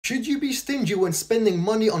Should you be stingy when spending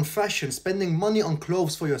money on fashion, spending money on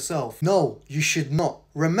clothes for yourself? No, you should not.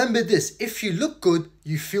 Remember this, if you look good,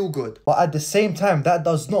 you feel good. But at the same time, that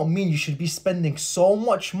does not mean you should be spending so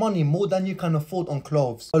much money, more than you can afford, on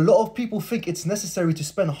clothes. A lot of people think it's necessary to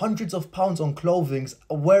spend hundreds of pounds on clothing,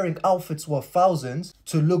 wearing outfits worth thousands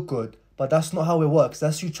to look good. But that's not how it works.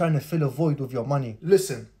 That's you trying to fill a void with your money.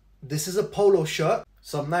 Listen, this is a polo shirt,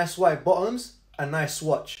 some nice white bottoms, a nice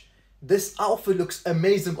watch. This outfit looks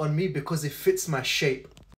amazing on me because it fits my shape.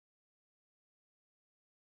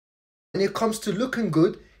 When it comes to looking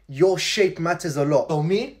good, your shape matters a lot. So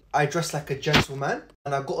me, I dress like a gentleman,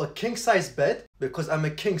 and I got a king size bed because I'm a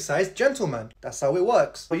king size gentleman. That's how it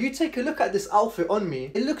works. But you take a look at this outfit on me,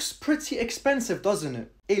 it looks pretty expensive, doesn't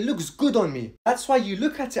it? It looks good on me. That's why you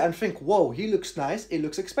look at it and think, whoa, he looks nice, it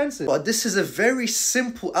looks expensive. But this is a very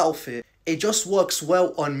simple outfit. It just works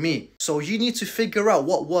well on me. So you need to figure out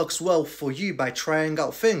what works well for you by trying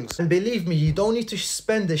out things. And believe me, you don't need to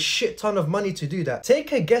spend a shit ton of money to do that.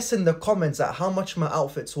 Take a guess in the comments at how much my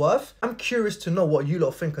outfit's worth. I'm curious to know what you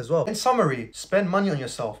lot think as well. In summary, spend money on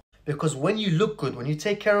yourself. Because when you look good, when you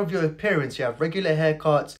take care of your appearance, you have regular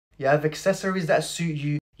haircuts, you have accessories that suit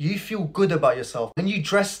you, you feel good about yourself. When you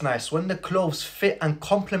dress nice, when the clothes fit and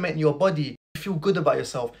complement your body, you feel good about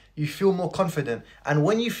yourself, you feel more confident. And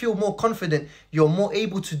when you feel more confident, you're more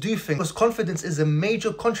able to do things. Because confidence is a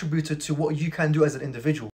major contributor to what you can do as an individual.